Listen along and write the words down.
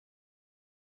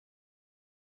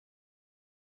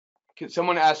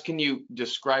Someone asked, can you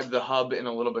describe the hub in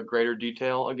a little bit greater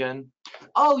detail again?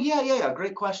 Oh, yeah.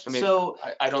 Great question. I mean, So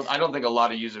I don't think a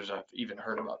lot of users have even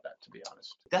heard about that, to be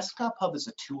honest. Desktop Hub is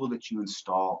a tool that you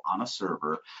install on a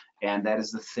server, and that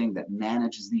is the thing that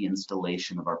manages the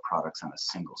installation of our products on a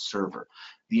single server.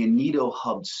 The Inedo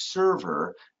Hub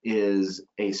server is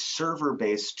a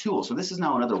server-based tool. So this is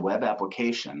now another web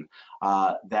application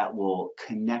that will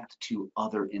connect to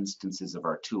other instances of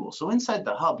our tool. So inside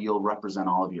the hub, you'll represent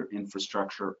all of your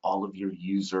infrastructure, all of your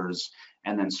users,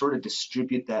 and then sort of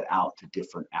distribute that out to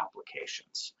different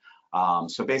applications.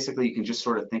 So basically, you can just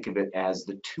sort of think of it as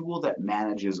the tool that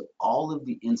manages all of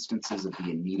the instances of the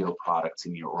Inedo products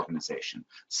in your organization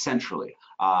centrally.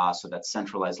 So that's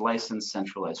centralized license,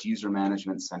 centralized user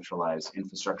management, centralized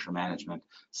infrastructure management,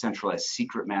 centralized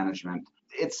secret management.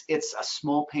 It's a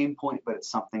small pain point, but it's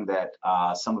something that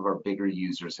some of our bigger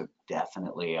users have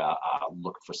definitely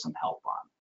looked for some help on.